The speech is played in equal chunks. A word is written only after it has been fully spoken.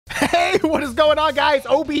Hey, what is going on, guys?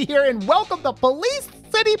 OB here, and welcome to Police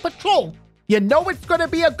City Patrol. You know it's going to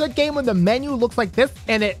be a good game when the menu looks like this,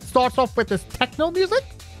 and it starts off with this techno music?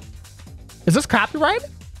 Is this copyrighted?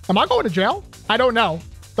 Am I going to jail? I don't know.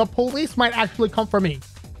 The police might actually come for me.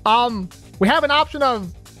 We have an option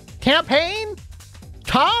of campaign.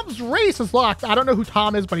 Tom's race is locked. I don't know who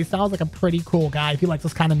Tom is, but he sounds like a pretty cool guy if he likes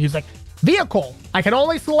this kind of music. Vehicle. I can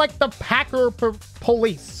only select the Packer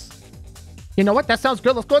police. You know what? That sounds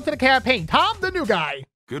good. Let's go into the campaign. Tom, the new guy.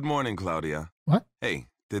 Good morning, Claudia. What? Hey,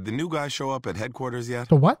 did the new guy show up at headquarters yet?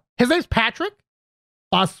 The what? His name's Patrick.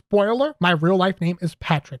 Spoiler, my real life name is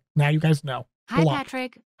Patrick. Now you guys know. Hi,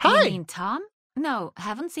 Patrick. Hi. You mean Tom? No,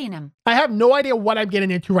 haven't seen him. I have no idea what I'm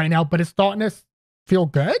getting into right now, but it's starting to feel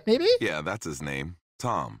good, maybe? Yeah, that's his name.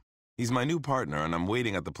 Tom. He's my new partner, and I'm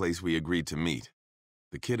waiting at the place we agreed to meet.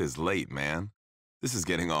 The kid is late, man. This is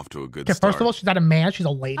getting off to a good start. First of all, she's not a man, she's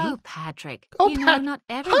a lady. Oh, Patrick. Oh, you know, not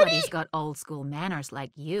everybody's got old school manners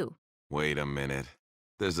like you. Wait a minute.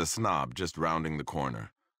 There's a snob just rounding the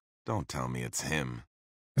corner. Don't tell me it's him.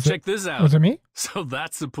 Check this out. Was it me? So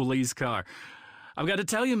that's the police car. I've got to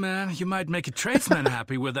tell you, man, you might make a tradesman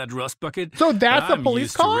happy with that rust bucket. So that's a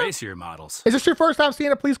police car? I'm used to racier models. Is this your first time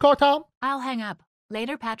seeing a police car, Tom? I'll hang up.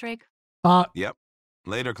 Later, Patrick. Yep.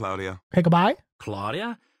 Later, Claudia. Okay, goodbye.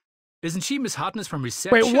 Claudia? Isn't she Miss Hotness from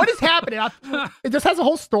reception? Wait, what is happening? It just has a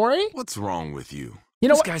whole story? What's wrong with you? You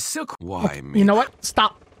know this what? guy's so cool. Why me? You know what?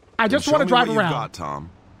 Stop. I just want to drive what around. You've got, Tom.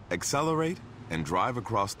 Accelerate and drive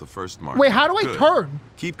across the first marking. Wait, how do I Good. turn?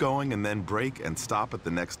 Keep going and then brake and stop at the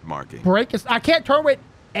next marking. Brake is... I can't turn with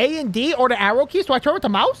A and D or the arrow keys. Do I turn with the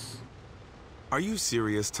mouse? Are you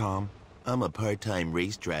serious, Tom? I'm a part-time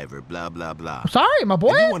race driver, blah, blah, blah. I'm sorry, my boy.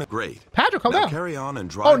 And you want to... Great. Patrick, Now hello. carry on and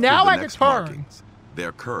drive Oh, now through the I can next turn. markings.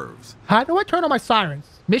 They're curves. How do I turn on my sirens?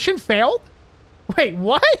 Mission failed? Wait,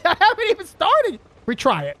 what? I haven't even started.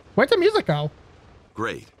 Retry it. Where'd the music go?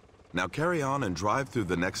 Great. Now carry on and drive through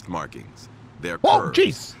the next markings. They're Oh, curves.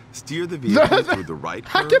 jeez. Steer the vehicle through the right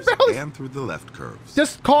I can curves barely- and through the left curves.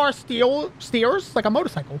 This car steers like a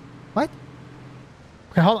motorcycle. What?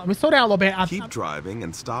 Okay, hold on. Let me slow down a little bit. Keep driving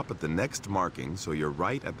and stop at the next marking so you're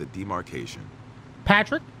right at the demarcation.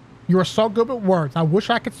 Patrick, you are so good with words. I wish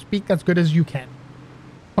I could speak as good as you can.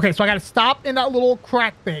 Okay, so I got to stop in that little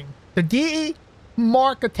crack thing. The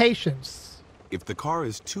demarcations. If the car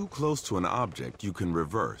is too close to an object, you can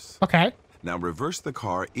reverse. Okay. Now reverse the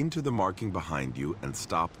car into the marking behind you and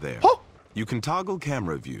stop there. Oh. You can toggle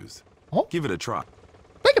camera views. Oh. Give it a try.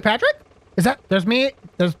 Thank you, Patrick. Is that... There's me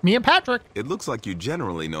and Patrick. It looks like you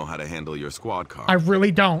generally know how to handle your squad car. I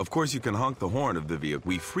really don't. Of course, you can honk the horn of the vehicle.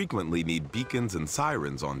 We frequently need beacons and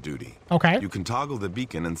sirens on duty. Okay. You can toggle the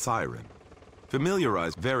beacon and siren.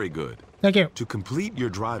 Familiarize, very good. Thank you. To complete your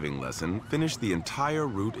driving lesson, finish the entire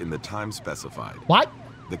route in the time specified. What?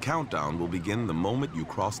 The countdown will begin the moment you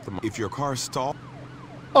cross the... If your car stalls...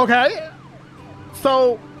 Okay.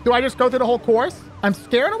 So, do I just go through the whole course? I'm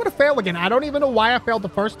scared I'm going to fail again. I don't even know why I failed the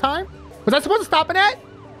first time. Was I supposed to stop in that?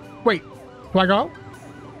 Wait, do I go?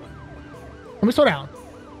 Let me slow down.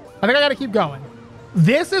 I think I got to keep going.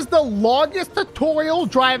 This is the longest tutorial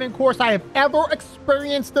driving course I have ever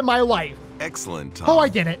experienced in my life. Excellent, Tom. Oh, I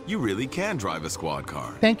did it. You really can drive a squad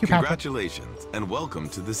car. Thank you, Patrick. Congratulations, and welcome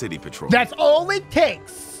to the City Patrol. That's all it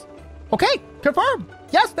takes. Okay, confirmed.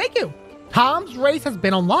 Yes, thank you. Tom's race has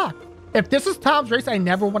been unlocked. If this is Tom's race, I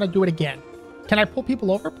never want to do it again. Can I pull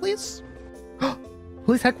people over, please?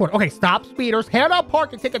 Police headquarters. Okay, stop speeders, hand out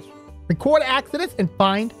parking tickets, record accidents, and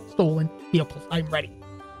find stolen vehicles. I'm ready.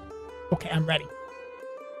 Okay, I'm ready.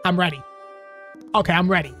 I'm ready. Okay, I'm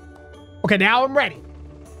ready. Okay, now I'm ready.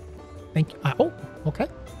 Thank you. Oh, okay.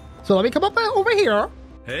 So let me come up over here.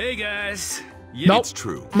 Hey, guys. Nope. It's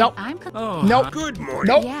true. Nope. Oh, Nope. good morning.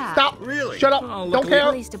 Nope. Yeah. Stop. Really? Shut up. Oh, Don't look, care.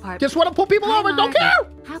 Police department. Just want to pull people Hi, over. Don't Margaret. care.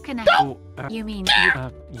 How can I Don't. help? You mean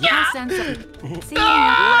yeah. sense of... See you.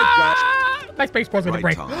 Nice baseball's gonna Right,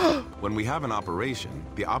 break. Tom. When we have an operation,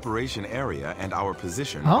 the operation area and our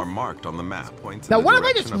position Huh? are marked on the map. Points Now, in the what if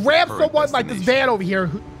I direction just of the ram current someone like this destination. van over here?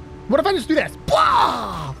 What if I just do this?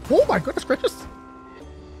 Blah! Oh my goodness gracious.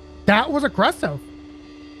 That was aggressive.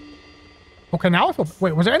 Okay, now I feel...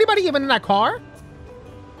 Wait, was there anybody even in that car?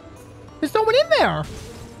 There's no one in there.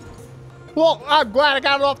 Well, I'm glad I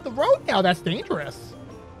got it off the road now. That's dangerous.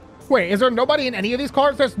 Wait, is there nobody in any of these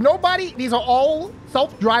cars? There's nobody. These are all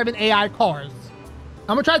self-driving AI cars.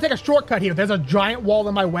 I'm gonna try to take a shortcut here. There's a giant wall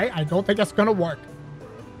in my way. I don't think that's gonna work.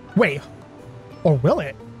 Wait. Or will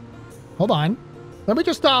it? Hold on. Let me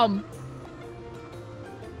just, uh-oh.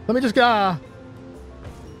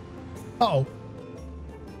 Uh-oh.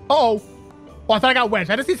 Oh, I thought I got wedged.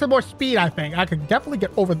 I just need some more speed, I think. I could definitely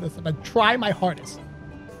get over this if I try my hardest.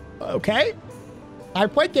 Okay. I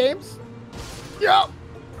play games. Yep.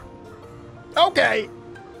 Okay.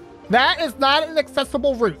 That is not an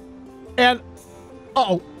accessible route. And,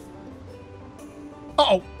 uh-oh.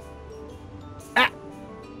 Uh-oh. Ah.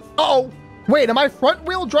 Uh-oh. Wait, am I front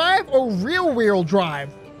wheel drive or rear wheel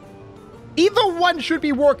drive? Either one should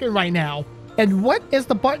be working right now. And what is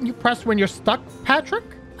the button you press when you're stuck, Patrick?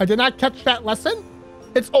 I did not catch that lesson.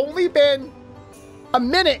 It's only been a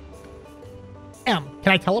minute. Can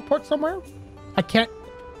I teleport somewhere? I can't.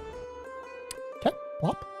 Okay,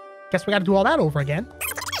 well, guess we got to do all that over again.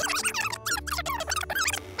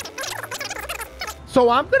 So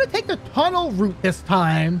I'm going to take the tunnel route this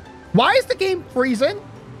time. Why is the game freezing?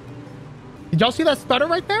 Did y'all see that stutter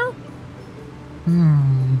right there?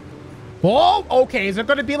 Oh, okay. Is it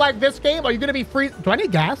going to be like this game? Are you going to be freezing? Do I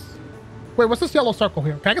need gas? Wait, what's this yellow circle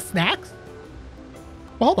here? Can I get snacks?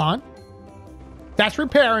 Well, hold on. That's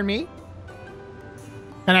repairing me.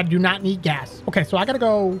 And I do not need gas. Okay, so I got to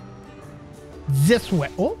go this way.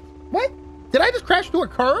 Oh, what? Did I just crash through a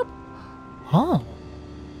curb? Oh.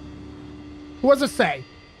 What does it say?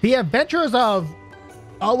 The Adventures of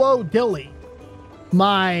Olo Dilly.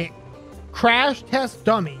 My crash test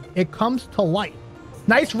dummy. It comes to life.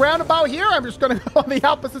 Nice roundabout here. I'm just going to go on the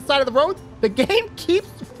opposite side of the road. The game keeps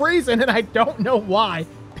freezing and I don't know why.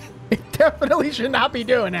 It definitely should not be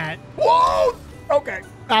doing that. Whoa! Okay.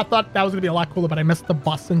 I thought that was going to be a lot cooler, but I missed the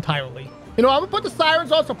bus entirely. You know, I'm going to put the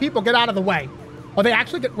sirens on so people get out of the way. Oh, they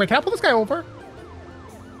actually get... Wait, can I pull this guy over?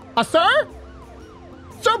 Sir?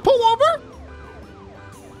 Sir, pull over?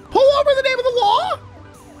 Pull over in the name of the law?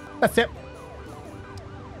 That's it.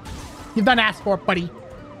 You've done asked for it, buddy.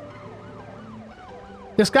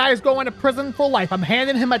 This guy is going to prison for life. I'm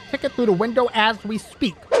handing him a ticket through the window as we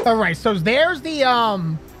speak. All right, so there's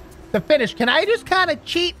the finish. Can I just kind of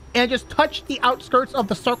cheat and just touch the outskirts of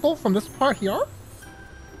the circle from this part here?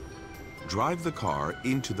 Drive the car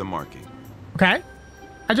into the marking. Okay.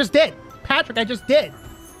 I just did. Patrick, I just did.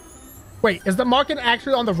 Wait, is the marking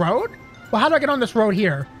actually on the road? Well, how do I get on this road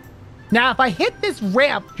here? Now, if I hit this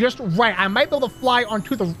ramp just right, I might be able to fly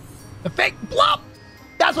onto the fake blop.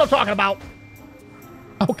 That's what I'm talking about.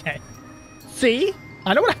 Okay. See?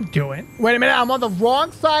 I know what I'm doing. Wait a minute. I'm on the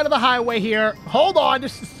wrong side of the highway here. Hold on.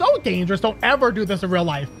 This is so dangerous. Don't ever do this in real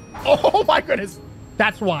life. Oh, my goodness.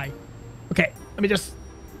 That's why. Okay. Let me just...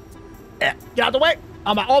 get out of the way.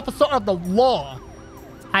 I'm an officer of the law.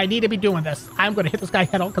 I need to be doing this. I'm going to hit this guy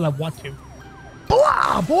head on because I want to.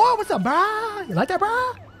 Blah, boy. What's up, brah? You like that,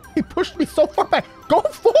 brah? He pushed me so far back. Go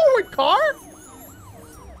forward, car.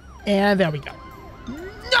 And there we go.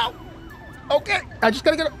 No. Okay. I just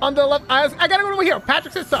got to get on the left. I got to go over here.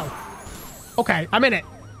 Patrick says so. Okay. I'm in it.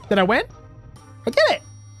 Did I win? I did it.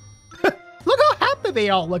 Look how happy they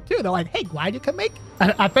all look, too. They're like, hey, glad you can make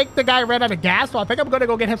it. I think the guy ran out of gas, so I think I'm going to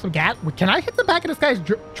go get him some gas. Can I hit the back of this guy's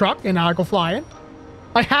truck and go flying?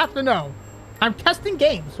 I have to know. I'm testing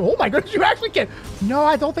games. Oh, my goodness. You actually can. No,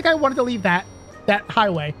 I don't think I wanted to leave that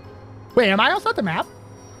highway. Wait, am I outside the map?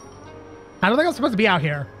 I don't think I'm supposed to be out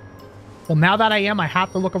here. Well, now that I am, I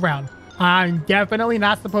have to look around. I'm definitely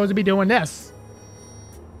not supposed to be doing this.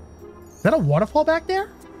 Is that a waterfall back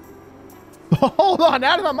there? Hold on,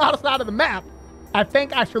 now that I'm outside of the map, I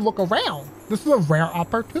think I should look around. This is a rare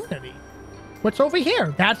opportunity. What's over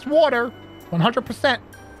here? That's water, 100%.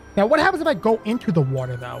 Now, what happens if I go into the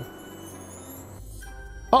water, though?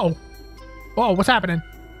 Uh-oh. Uh-oh, what's happening?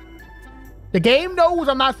 The game knows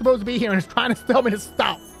I'm not supposed to be here and it's trying to tell me to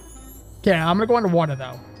stop. Okay, I'm going to go underwater,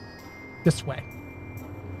 though. This way.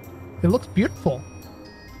 It looks beautiful.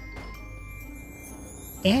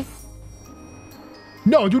 Eh?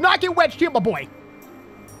 No, do not get wedged here, my boy.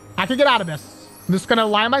 I can get out of this. I'm just going to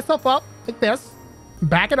line myself up like this.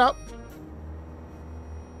 Back it up.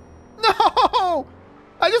 No!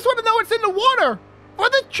 I just want to know what's in the water. For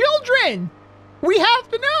the children. We have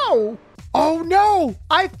to know. Oh, no.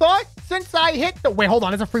 I thought since I hit the... Wait, hold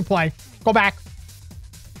on. It's a free play. Go back.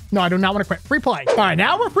 No, I do not want to quit. Free play. All right,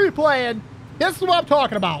 now we're free playing. This is what I'm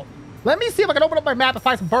talking about. Let me see if I can open up my map and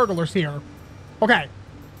find some burglars here. Okay.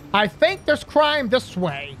 I think there's crime this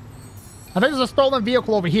way. I think there's a stolen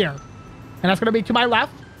vehicle over here. And that's going to be to my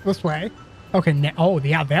left. This way. Okay. Oh,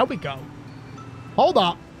 yeah. There we go. Hold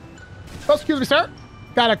up. Oh, excuse me, sir.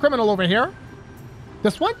 Got a criminal over here.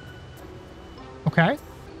 This one? Okay.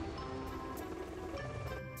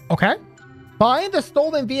 Okay. Find the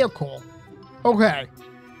stolen vehicle. Okay.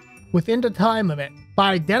 Within the time limit.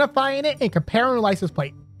 By identifying it and comparing the license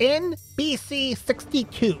plate.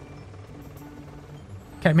 NBC62.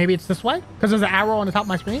 Okay, maybe it's this way? Because there's an arrow on the top of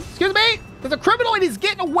my screen. Excuse me! There's a criminal and he's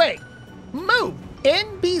getting away! Move!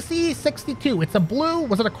 NBC62. It's a blue...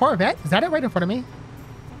 Was it a Corvette? Is that it right in front of me?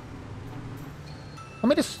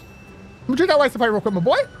 Let me drink that license plate real quick, my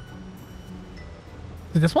boy.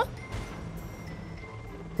 Is it this one?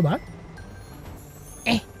 Come on.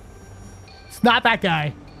 It's not that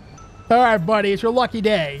guy. All right, buddy. It's your lucky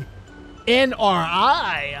day.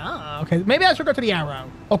 NRI. Ah, okay. Maybe I should go to the arrow.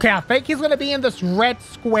 Okay, I think he's going to be in this red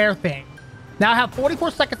square thing. Now I have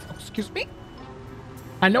 44 seconds. Oh, excuse me.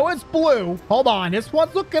 I know it's blue. Hold on. This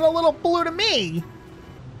one's looking a little blue to me.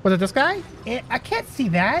 Was it this guy? I can't see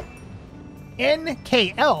that.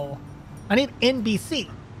 NKL. I need NBC.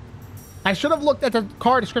 I should have looked at the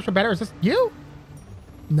car description better. Is this you?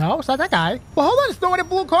 No, it's not that guy. Well, hold on. There's no other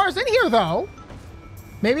blue cars in here, though.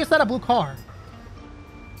 Maybe it's not a blue car.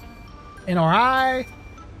 NRI.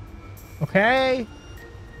 Okay.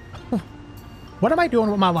 What am I doing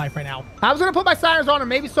with my life right now? I was going to put my sirens on and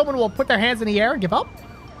maybe someone will put their hands in the air and give up.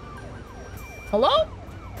 Hello?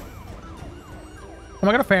 Am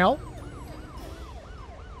I going to fail?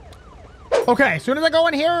 Okay, as soon as I go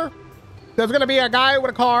in here, there's going to be a guy with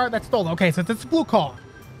a car that's stolen. Okay, so this is a blue car.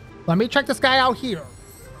 Let me check this guy out here.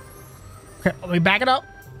 Okay, let me back it up.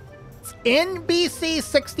 It's NBC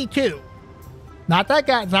 62. Not that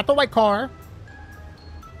guy. It's not the white car.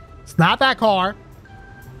 It's not that car.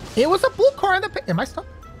 It was a blue car in the pit. Am I stuck?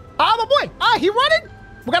 Ah, my boy. Ah, he running.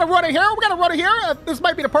 We got to run it here. We got to run it here. This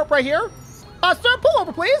might be the perp right here. Sir, pull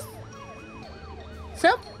over, please.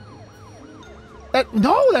 Sam?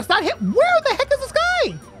 No, that's not him. Where the heck is this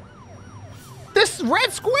guy? This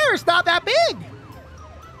red square is not that big.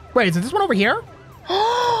 Wait, is it this one over here?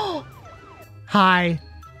 Hi.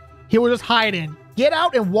 He was just hiding. Get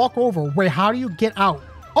out and walk over. Wait, how do you get out?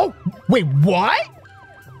 Oh, wait, what?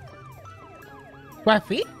 Do I have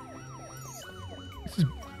feet? This is...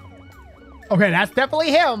 Okay, that's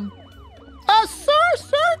definitely him. Sir,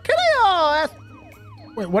 can I, ask...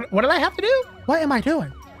 Wait, what did I have to do? What am I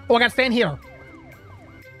doing? Oh, I gotta stand here.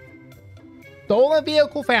 Stolen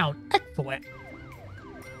vehicle found. Excellent.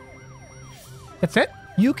 That's it?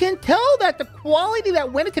 You can tell that the quality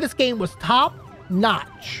that went into this game was top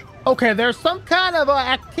notch. Okay, there's some kind of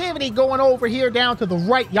activity going over here down to the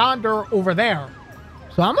right yonder over there.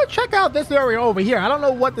 So I'm gonna check out this area over here. I don't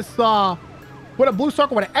know what this, what a blue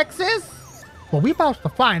circle with an X is. Well, we about to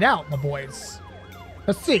find out, my boys.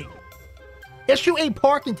 Let's see. Issue a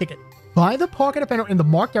parking ticket. Find the parking offender in the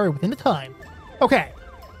marked area within the time. Okay,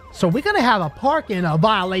 so we're gonna have a parking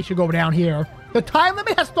violation go down here. The time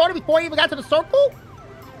limit has started before I even got to the circle?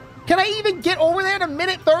 Can I even get over there in a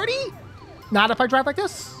minute 30? Not if I drive like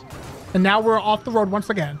this. And now we're off the road once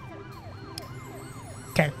again.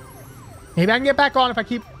 Okay. Maybe I can get back on if I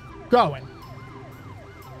keep going.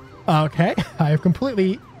 Okay. I have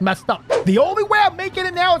completely messed up. The only way I'm making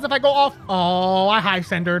it now is if I go off. Oh, I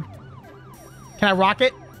high-centered. Can I rock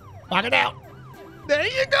it? Rock it out. There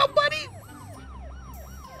you go, buddy.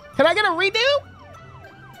 Can I get a redo?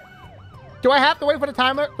 Do I have to wait for the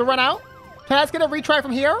timer to run out? Can I just get a retry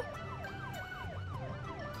from here?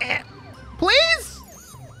 Please?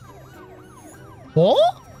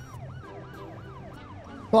 Oh?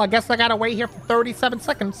 Well, I guess I gotta wait here for 37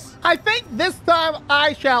 seconds. I think this time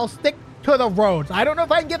I shall stick to the roads. I don't know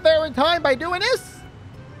if I can get there in time by doing this,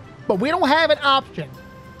 but we don't have an option.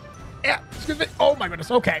 Yeah, excuse me. Oh my goodness.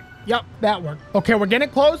 Okay. Yep, that worked. Okay, we're getting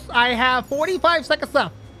close. I have 45 seconds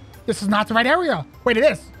left. This is not the right area. Wait, it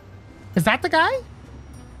is. Is that the guy?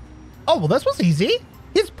 Oh, well, this was easy.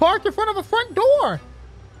 He's parked in front of a front door.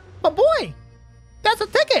 But boy, that's a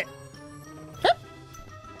ticket. Yep.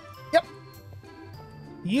 Yep.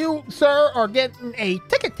 You, sir, are getting a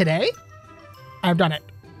ticket today. I've done it.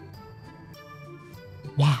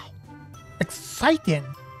 Wow. Exciting.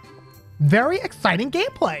 Very exciting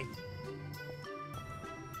gameplay.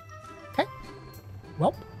 Okay.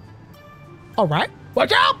 Well. All right.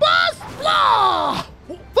 Watch out, boss! Blah!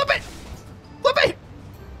 Flip it! Flip it!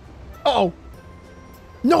 Uh-oh.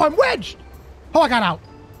 No, I'm wedged. Oh, I got out.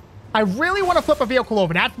 I really want to flip a vehicle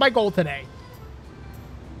over. That's my goal today.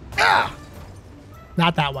 Ah!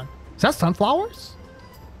 Not that one. Is that sunflowers?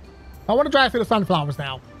 I want to drive through the sunflowers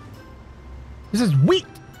now. This is wheat.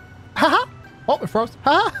 Haha. Oh, it froze.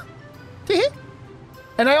 Haha.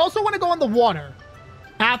 And I also want to go in the water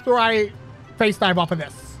after I face dive off of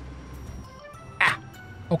this. Ah.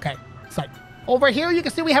 Okay. Sight. Over here, you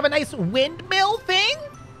can see we have a nice windmill thing.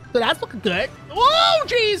 So that's looking good. Whoa,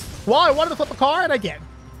 jeez. Well, I wanted to flip a car, and I did.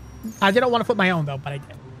 I didn't want to flip my own, though, but I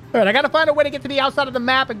did. All right, I got to find a way to get to the outside of the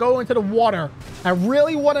map and go into the water. I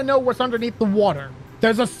really want to know what's underneath the water.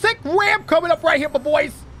 There's a sick ramp coming up right here, my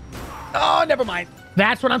boys. Oh, never mind.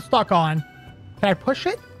 That's what I'm stuck on. Can I push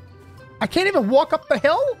it? I can't even walk up the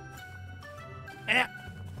hill? Eh.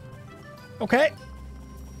 Okay.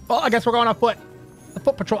 Well, I guess we're going on foot. The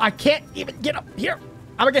foot patrol. I can't even get up here.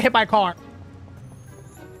 I'm gonna get hit by a car.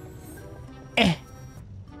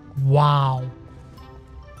 Wow.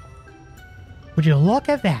 Would you look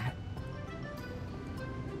at that?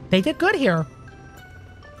 They did good here.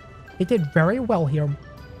 They did very well here.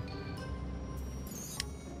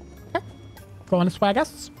 Okay. Going this way, I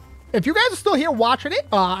guess. If you guys are still here watching it,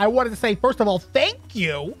 I wanted to say, first of all, thank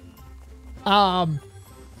you. I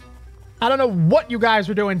don't know what you guys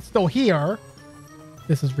are doing still here.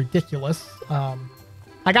 This is ridiculous.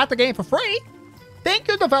 I got the game for free. Thank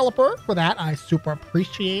you, developer, for that. I super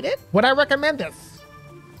appreciate it. Would I recommend this?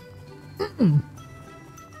 No.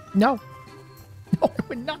 No, I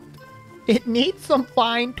would not. It needs some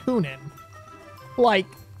fine-tuning. Like,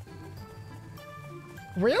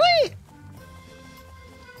 really?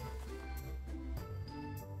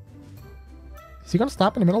 Is he gonna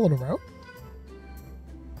stop in the middle of the road?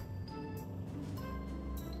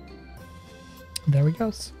 There he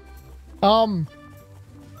goes.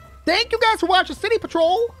 Thank you guys for watching City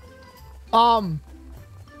Patrol. I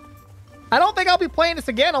don't think I'll be playing this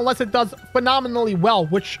again unless it does phenomenally well,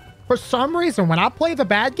 which for some reason, when I play the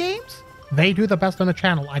bad games, they do the best on the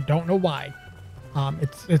channel. I don't know why.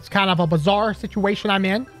 It's kind of a bizarre situation I'm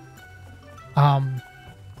in.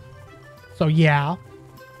 So yeah.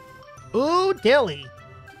 Ooh, dilly.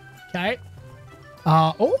 Okay.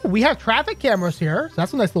 Oh, we have traffic cameras here. So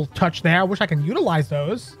that's a nice little touch there. I wish I can utilize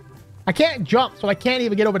those. I can't jump, so I can't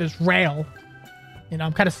even get over this rail. You know,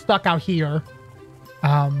 I'm kind of stuck out here.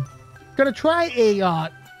 Gonna try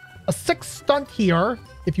a sick stunt here,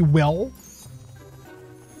 if you will.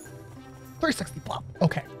 360 plop.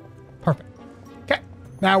 Okay. Perfect. Okay.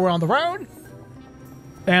 Now we're on the road.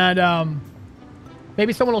 And,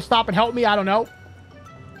 maybe someone will stop and help me. I don't know.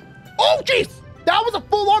 Oh, jeez! That was a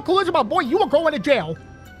full-on collision, my boy. You were going to jail.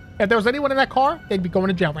 If there was anyone in that car, they'd be going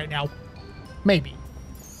to jail right now. Maybe.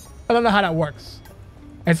 I don't know how that works.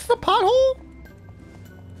 Is this a pothole?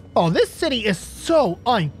 Oh, this city is so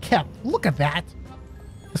unkept. Look at that.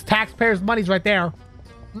 This taxpayers' money's right there.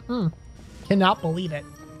 Cannot believe it.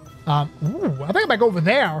 Ooh, I think I might go over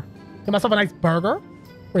there. Get myself a nice burger.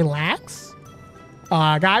 Relax.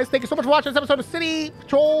 Guys, thank you so much for watching this episode of City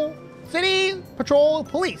Patrol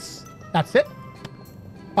Police. That's it.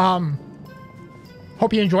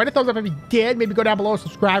 Hope you enjoyed it. Thumbs up if you did. Maybe go down below,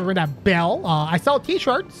 subscribe, ring that bell. I sell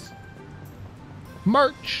t-shirts,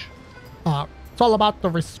 merch. It's all about the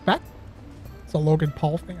respect. It's a Logan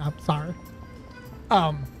Paul thing. I'm sorry.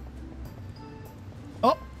 Oh,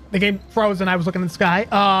 the game froze and I was looking in the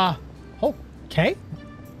sky. Okay.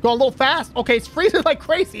 Going a little fast. Okay, it's freezing like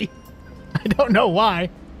crazy. I don't know why.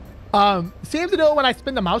 Seems to do it when I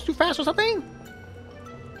spin the mouse too fast or something.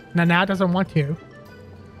 Now it doesn't want to.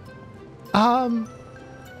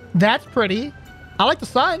 That's pretty. I like the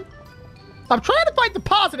sun. I'm trying to find the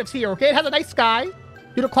positives here, okay? It has a nice sky.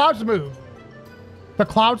 Do the clouds move? The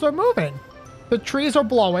clouds are moving. The trees are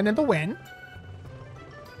blowing in the wind.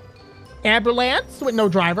 Ambulance with no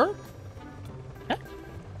driver. Okay.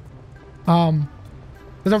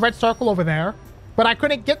 There's a red circle over there. But I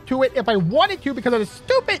couldn't get to it if I wanted to because of the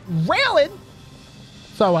stupid railing.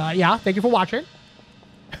 So, yeah. Thank you for watching.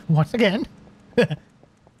 Once again. I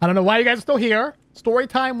don't know why you guys are still here. Story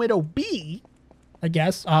time with OB, I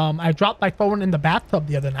guess. I dropped my phone in the bathtub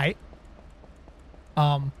the other night.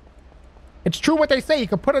 It's true what they say. You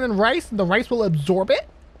can put it in rice and the rice will absorb it.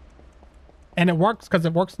 And it works because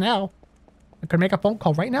it works now. I could make a phone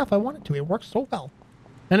call right now if I wanted to. It works so well.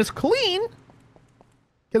 And it's clean.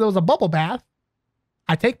 Because it was a bubble bath.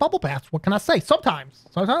 I take bubble baths. What can I say? Sometimes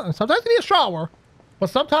you need a shower. But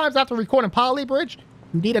sometimes after recording Poly Bridge,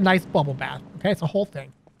 you need a nice bubble bath. Okay, it's a whole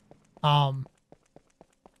thing. Thumbs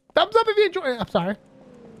up if you enjoy it. I'm sorry.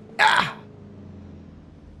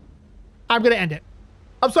 I'm gonna end it.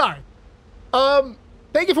 I'm sorry.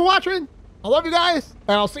 Thank you for watching. I love you guys.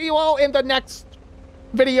 And I'll see you all in the next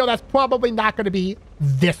video. That's probably not gonna be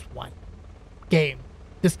this one.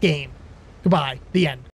 This game. Goodbye. The end.